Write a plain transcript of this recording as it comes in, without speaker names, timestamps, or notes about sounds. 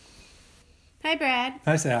Ted.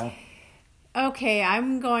 Hi, Sal. Okay,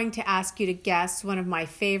 I'm going to ask you to guess one of my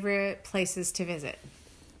favorite places to visit.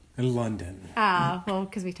 London. Well,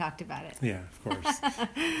 because we talked about it. Yeah, of course.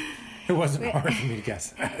 It wasn't hard for me to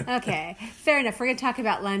guess that. Okay, fair enough. We're going to talk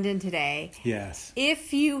about London today. Yes.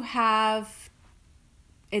 If you have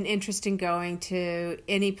an interest in going to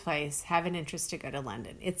any place, have an interest to go to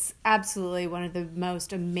London. It's absolutely one of the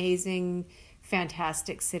most amazing,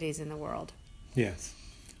 fantastic cities in the world. Yes.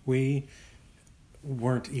 We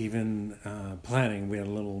weren't even planning. We had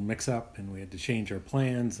a little mix-up, and we had to change our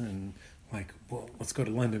plans, and well, let's go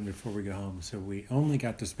to London before we go home. So we only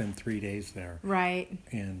got to spend 3 days there. Right.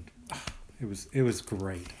 And it was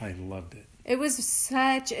great. I loved it. It was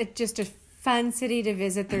just a fun city to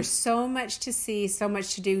visit. There's so much to see, so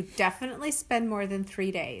much to do. Definitely spend more than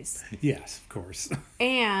 3 days. Yes, of course.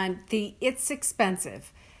 And it's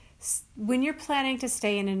expensive. When you're planning to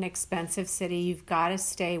stay in an expensive city, you've got to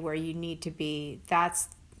stay where you need to be.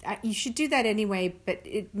 You should do that anyway, but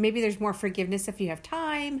maybe there's more forgiveness if you have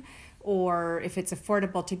time, or if it's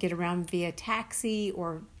affordable to get around via taxi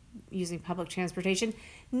or using public transportation.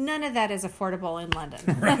 None of that is affordable in London.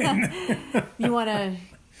 Right. You want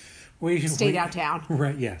to stay downtown.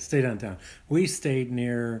 Right, yeah, stay downtown. We stayed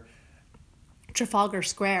near Trafalgar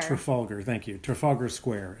Square. Thank you. Trafalgar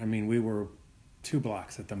Square. I mean, we were 2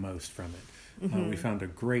 blocks at the most from it. Mm-hmm. We found a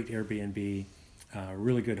great Airbnb,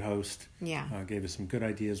 really good host. Yeah. Gave us some good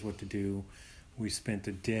ideas what to do. We spent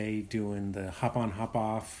a day doing the hop on, hop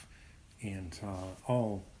off, and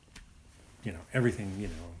everything,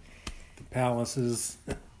 the palaces,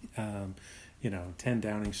 10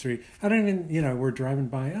 Downing Street. I don't even, we're driving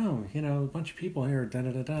by, a bunch of people here,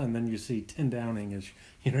 da-da-da-da, and then you see 10 Downing as,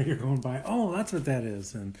 you're going by, oh, that's what that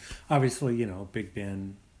is. And obviously, Big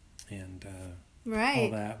Ben and right.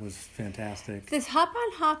 all that was fantastic. This hop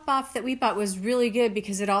on, hop off that we bought was really good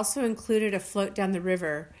because it also included a float down the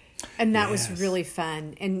river. And that was really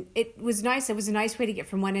fun. And it was nice. It was a nice way to get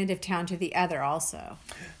from one end of town to the other also.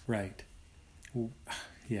 Right.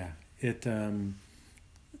 Yeah. It's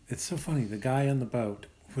so funny. The guy on the boat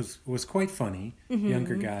was quite funny, mm-hmm.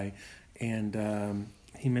 younger guy. And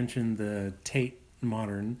he mentioned the Tate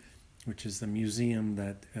Modern, which is the museum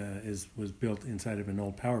that was built inside of an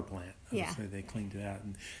old power plant. Yeah. So they cleaned it out.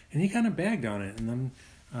 And he kind of bagged on it. And then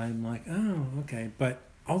I'm like, oh, okay. But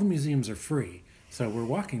all the museums are free. So we're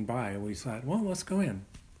walking by, and we thought, well, let's go in.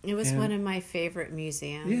 It was one of my favorite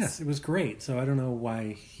museums. Yes, it was great. So I don't know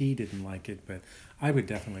why he didn't like it, but I would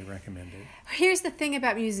definitely recommend it. Here's the thing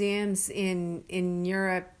about museums in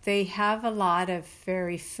Europe. They have a lot of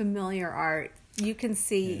very familiar art. You can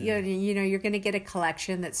see, you're going to get a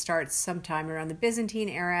collection that starts sometime around the Byzantine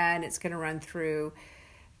era, and it's going to run through,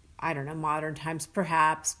 I don't know, modern times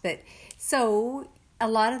perhaps. But so a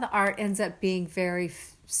lot of the art ends up being very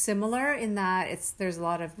similar in that there's a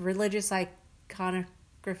lot of religious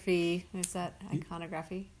iconography. Is that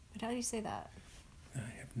iconography? How do you say that? I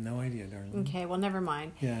have no idea, darling. Okay, well, never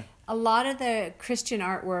mind. Yeah. A lot of the Christian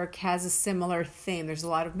artwork has a similar theme. There's a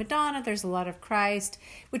lot of Madonna, there's a lot of Christ,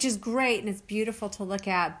 which is great and it's beautiful to look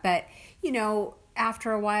at. But,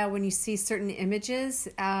 after a while, when you see certain images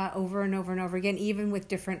over and over and over again, even with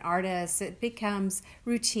different artists, it becomes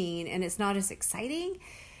routine and it's not as exciting.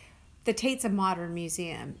 The Tate's a modern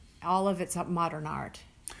museum. All of it's modern art,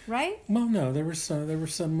 right? Well, no, there was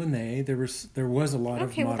some Monet. There was a lot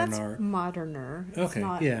of modern art. Moderner. It's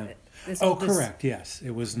not, yeah. Correct. Yes,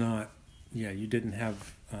 it was not. Yeah, you didn't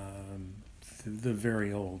have the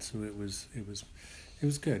very old, so it was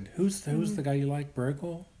good. Who's the guy you like?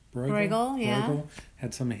 Bruegel, yeah. Bruegel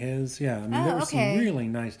had some of his. Yeah, I mean there was some really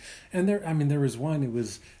nice, and there was one. It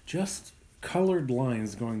was just colored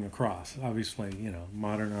lines going across, obviously,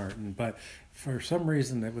 modern art, but for some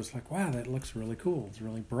reason it was like, wow, that looks really cool. It's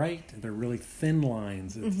really bright. They're really thin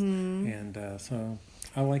lines, and so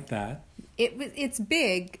I like that. It's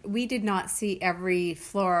big. We did not see every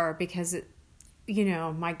floor because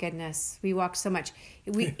my goodness, we walked so much.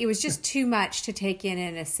 It was just too much to take in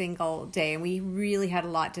a single day, and we really had a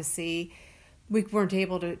lot to see. We weren't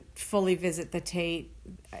able to fully visit the Tate,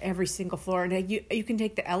 every single floor. And you can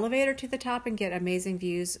take the elevator to the top and get amazing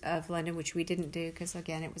views of London, which we didn't do because,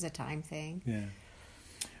 again, it was a time thing. Yeah.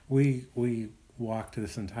 We walked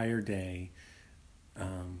this entire day.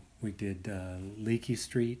 We did Leakey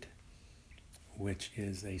Street, which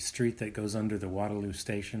is a street that goes under the Waterloo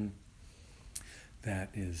Station that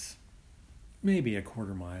is maybe a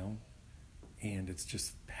quarter mile, and it's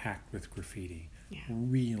just packed with graffiti. Yeah.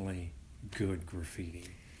 Really good graffiti.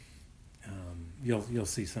 You'll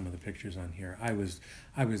see some of the pictures on here. I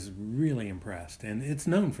was really impressed, and it's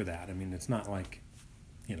known for that. I mean, it's not like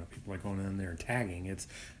people are going in there and tagging. It's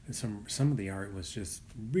some of the art was just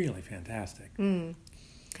really fantastic.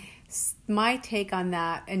 My take on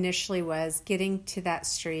that initially was getting to that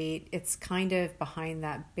street. It's kind of behind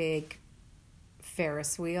that big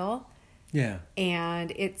Ferris wheel. Yeah.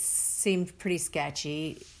 And it seemed pretty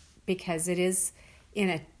sketchy because it is in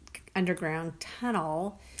a underground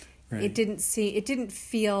tunnel. Right. It didn't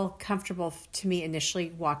feel comfortable to me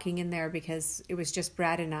initially walking in there because it was just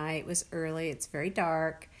Brad and I. It was early. It's very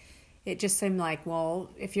dark. It just seemed like, well,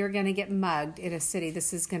 if you're going to get mugged in a city,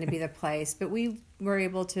 this is going to be the place. But we were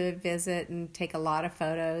able to visit and take a lot of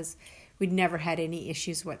photos. We'd never had any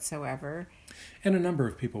issues whatsoever. And a number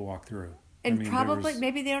of people walk through. And probably,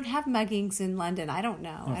 maybe they don't have muggings in London. I don't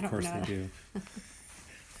know. Of course they do.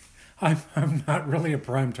 I'm not really a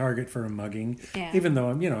prime target for a mugging, even though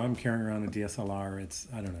I'm carrying around a DSLR.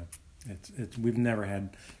 I don't know. We've never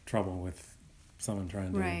had trouble with someone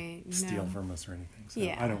trying to steal from us or anything. So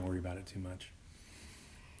I don't worry about it too much.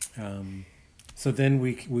 So then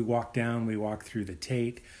we walk down. We walk through the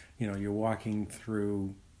Tate. You're walking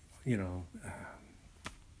through,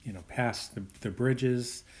 past the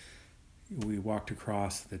bridges. We walked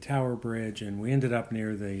across the Tower Bridge, and we ended up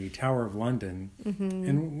near the Tower of London. Mm-hmm.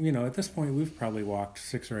 And, at this point, we've probably walked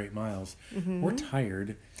 6 or 8 miles. Mm-hmm. We're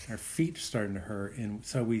tired. Our feet are starting to hurt. And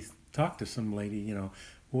so we talked to some lady,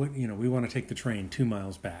 we want to take the train 2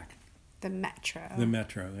 miles back. The Metro.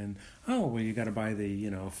 And, you got to buy the,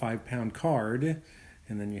 5-pound card.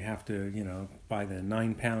 And then you have to, buy the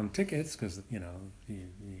 9-pound tickets because, you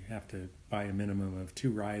have to buy a minimum of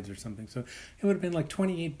 2 rides or something. So it would have been like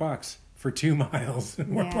 $28 for 2 miles.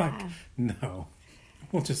 And we're like, no,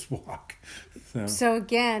 we'll just walk. So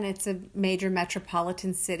again, it's a major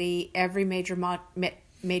metropolitan city. Every major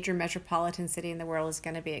metropolitan city in the world is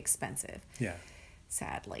going to be expensive. Yeah.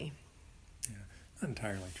 Sadly. Yeah, not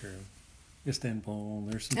entirely true. Istanbul,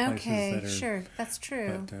 there's some places that are... sure, that's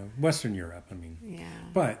true. But Western Europe, Yeah.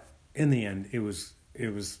 But in the end, it was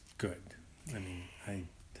good. I mean, I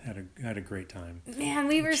had a great time. Man,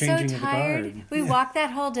 we were so tired. We walked that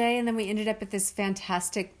whole day, and then we ended up at this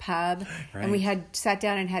fantastic pub, and we had sat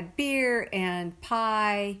down and had beer and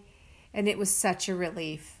pie, and it was such a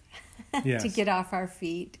relief to get off our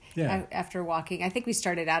feet after walking. I think we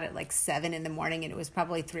started out at like 7 in the morning, and it was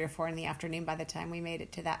probably 3 or 4 in the afternoon by the time we made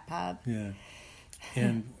it to that pub. Yeah,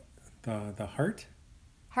 and the Harp.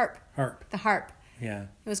 The Harp. Yeah,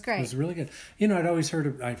 it was great. It was really good. I'd always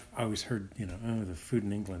heard, the food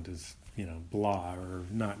in England is, blah or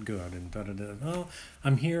not good and da-da-da. Oh,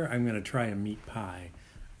 I'm here, I'm going to try a meat pie.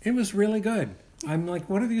 It was really good. I'm like,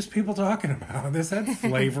 what are these people talking about? This had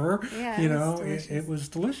flavor. It was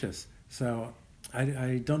delicious. So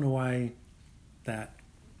I don't know why that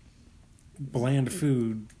bland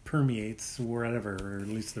food permeates wherever, or at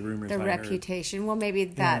least the rumors. The reputation. Well, maybe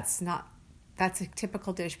that's a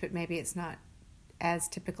typical dish, but maybe it's not as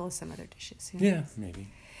typical as some other dishes. Yeah, maybe.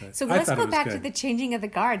 But so let's go back to the changing of the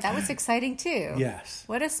guard. That was exciting too. Yes.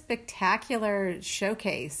 What a spectacular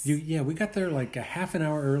showcase. We got there like a half an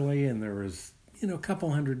hour early, and there was a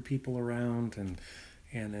couple hundred people around,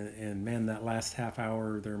 and man, that last half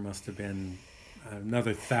hour there must have been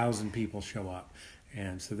another 1,000 people show up,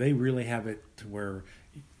 and so they really have it to where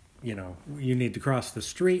you need to cross the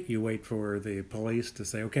street. You wait for the police to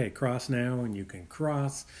say, okay, cross now, and you can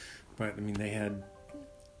cross. But I mean, they had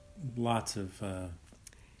lots of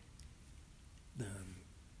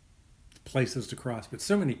places to cross, but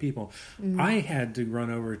so many people. Mm-hmm. I had to run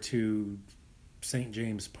over to St.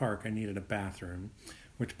 James Park. I needed a bathroom,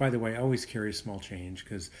 which, by the way, I always carry small change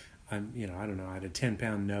because I'm, I don't know, I had a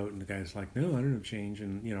 10-pound note, and the guy's like, no, I don't have change.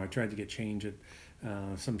 And, I tried to get change at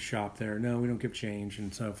some shop there. No, we don't give change.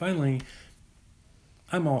 And so finally,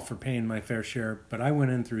 I'm all for paying my fair share, but I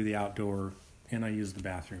went in through the outdoor and I used the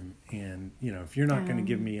bathroom. And, if you're not going to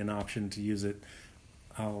give me an option to use it,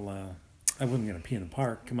 I wasn't going to pee in a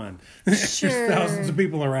park. Come on. Sure. There's thousands of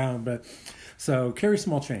people around. But so carry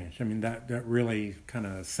small change. I mean, that really kind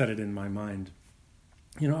of set it in my mind.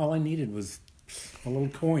 All I needed was a little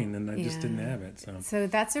coin, and I just didn't have it. So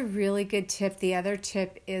that's a really good tip. The other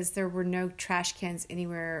tip is there were no trash cans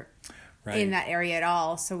anywhere in that area at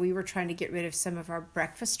all. So we were trying to get rid of some of our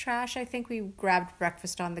breakfast trash. I think we grabbed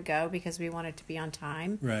breakfast on the go because we wanted to be on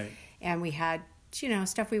time. Right. And we had,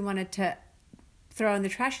 stuff we wanted to throw in the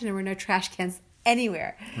trash, and there were no trash cans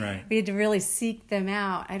anywhere. Right. We had to really seek them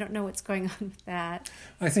out. I don't know what's going on with that.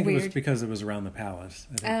 I think it was because it was around the palace.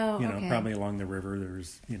 I think, okay. Probably along the river.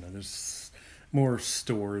 There's more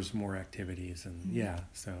stores, more activities, and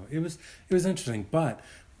so it was interesting. But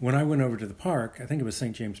when I went over to the park, I think it was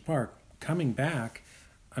St. James Park, coming back,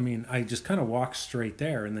 I mean, I just kind of walked straight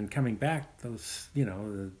there, and then coming back,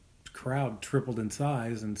 the crowd tripled in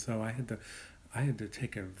size, and so I had to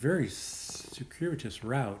take a very circuitous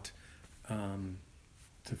route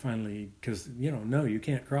to finally, because no, you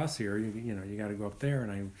can't cross here. You got to go up there,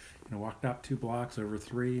 and I walked up 2 blocks, over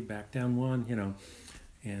 3, back down 1,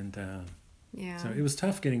 and so it was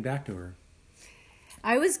tough getting back to her.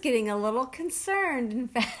 I was getting a little concerned, in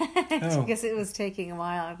fact, because it was taking a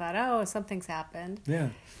while. I thought, something's happened. Yeah.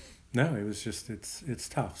 No, it was just, it's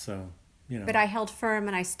tough, so, But I held firm,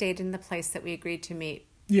 and I stayed in the place that we agreed to meet.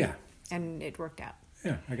 Yeah. And it worked out.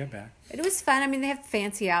 Yeah, I got back. It was fun. I mean, they have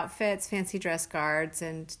fancy outfits, fancy dress guards,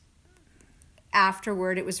 and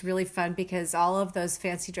afterward it was really fun because all of those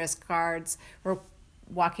fancy dress guards were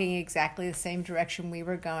walking exactly the same direction we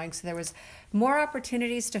were going, so there was more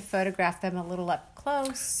opportunities to photograph them a little up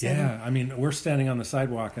close. Yeah, I mean, we're standing on the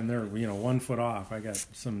sidewalk and they're 1 foot off. I got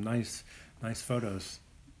some nice photos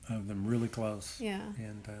of them really close. Yeah.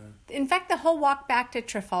 And in fact, the whole walk back to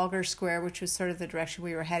Trafalgar Square, which was sort of the direction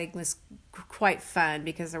we were heading, was quite fun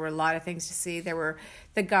because there were a lot of things to see. There were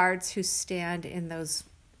the guards who stand in those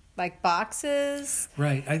like boxes.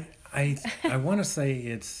 Right. I want to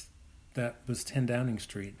say that was 10 Downing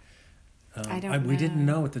Street. I don't know. We didn't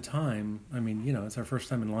know at the time. I mean, it's our first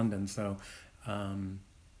time in London, so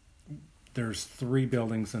there's 3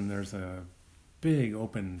 buildings and there's a big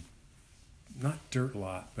open, not dirt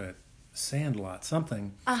lot, but sand lot,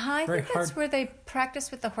 something. I think that's where they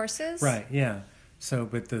practice with the horses. Right, yeah. So,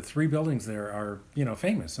 but the 3 buildings there are,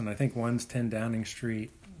 famous, and I think one's 10 Downing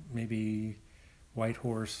Street, maybe White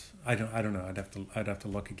Horse. I don't know. I'd have to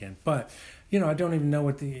look again. But, I don't even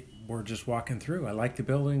know we're just walking through. I like the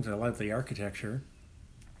buildings. I love the architecture.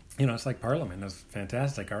 It's like Parliament. It's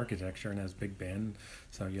fantastic architecture and has Big Ben.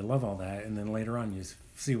 So you love all that. And then later on you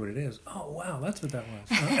see what it is. Oh, wow, that's what that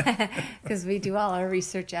was. Because we do all our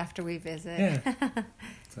research after we visit. Yeah.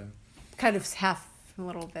 So. Kind of a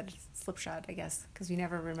little bit slipshod, I guess, because we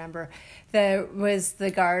never remember. Was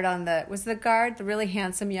the really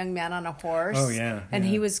handsome young man on a horse? Oh, yeah. And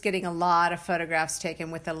he was getting a lot of photographs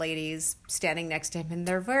taken with the ladies standing next to him. And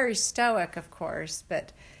they're very stoic, of course,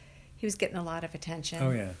 but he was getting a lot of attention. Oh,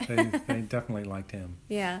 yeah. They definitely liked him.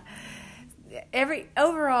 Yeah.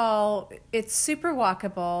 Overall, it's super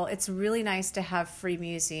walkable. It's really nice to have free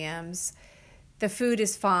museums. The food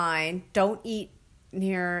is fine. Don't eat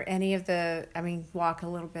near any of walk a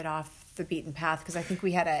little bit off the beaten path, because I think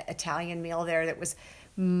we had an Italian meal there that was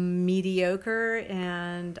mediocre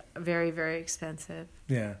and very, very expensive.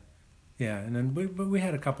 Yeah. Yeah, and then we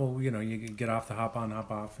had a couple, you get off the hop on,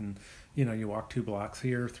 hop off, and, you walk 2 blocks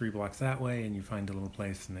here, 3 blocks that way, and you find a little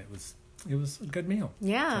place, and it was a good meal.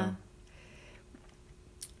 Yeah. So.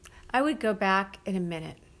 I would go back in a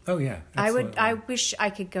minute. Oh, yeah. Absolutely. I wish I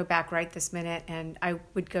could go back right this minute, and I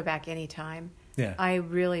would go back anytime. Yeah. I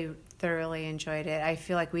really thoroughly enjoyed it. I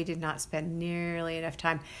feel like we did not spend nearly enough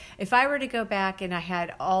time. If I were to go back and I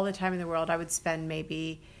had all the time in the world, I would spend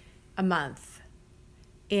maybe a month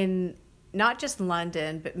in not just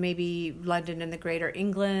London, but maybe London and the Greater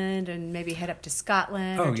England, and maybe head up to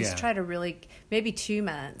Scotland, or just try to really, maybe 2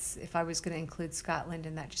 months if I was going to include Scotland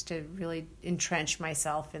in that, just to really entrench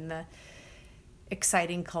myself in the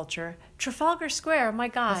exciting culture. Trafalgar Square, oh my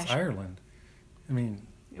gosh. That's Ireland. I mean,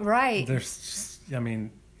 right. There's,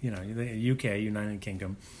 the UK, United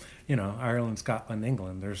Kingdom, Ireland, Scotland,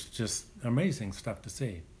 England. There's just amazing stuff to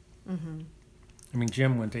see. Mm-hmm. I mean,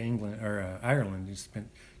 Jim went to England or Ireland. He spent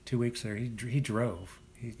 2 weeks there. He drove.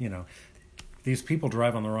 These people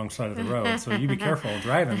drive on the wrong side of the road, so you be careful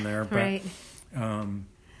driving there. But right.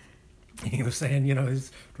 He was saying,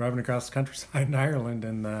 he's driving across the countryside in Ireland,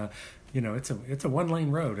 and it's a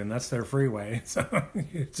 1-lane road, and that's their freeway. So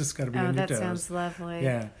you just got to be on your toes. That sounds lovely.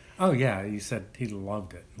 Yeah. Oh yeah. He said he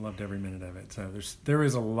loved it. Loved every minute of it. So there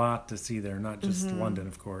is a lot to see there. Not just London,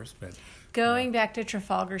 of course, but. Going back to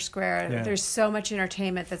Trafalgar Square, there's so much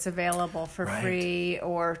entertainment that's available for free,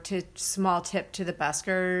 or to small tip to the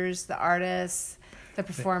buskers, the artists, the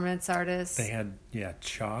performance artists. They had,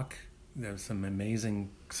 chalk. There was some amazing,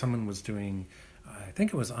 someone was doing, I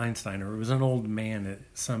think it was Einstein, or it was an old man at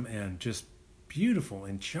some end, just beautiful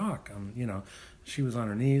in chalk. She was on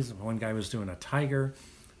her knees. One guy was doing a tiger.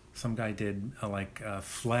 Some guy did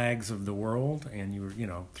flags of the world, and you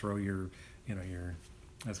were, throw your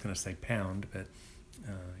I was going to say pound, but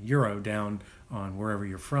euro down on wherever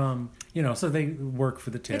you're from. So they work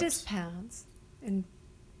for the tips. It is pounds.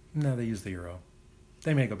 No, they use the euro.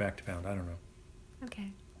 They may go back to pound. I don't know.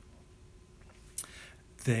 Okay.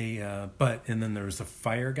 And then there was a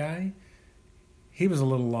fire guy. He was a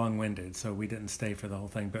little long-winded, so we didn't stay for the whole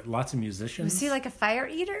thing. But lots of musicians. Was he like a fire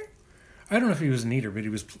eater? I don't know if he was an eater, but he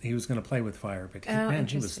was going to play with fire. But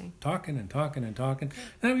he was talking and talking and talking.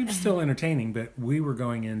 And he was still entertaining, but we were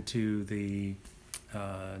going into the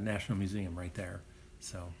National Museum right there.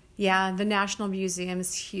 So yeah, the National Museum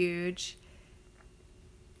is huge.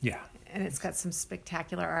 Yeah. And it's got some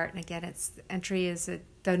spectacular art. And again, entry is a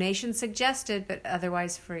donation suggested, but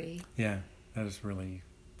otherwise free. Yeah, that is really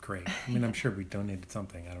great. I mean, I'm sure we donated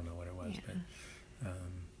something. I don't know what it was, but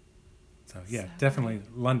so definitely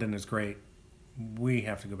London is great. We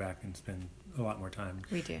have to go back and spend a lot more time.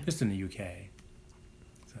 We do. Just in the UK.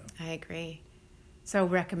 So I agree. So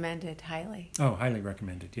recommended highly. Oh, highly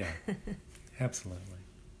recommended. Yeah, absolutely.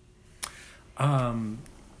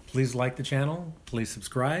 Please like the channel. Please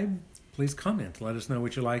subscribe. Please comment. Let us know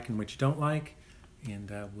what you like and what you don't like,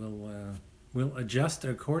 and we'll adjust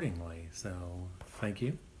accordingly. So, thank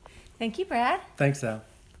you. Thank you, Brad. Thanks, Al.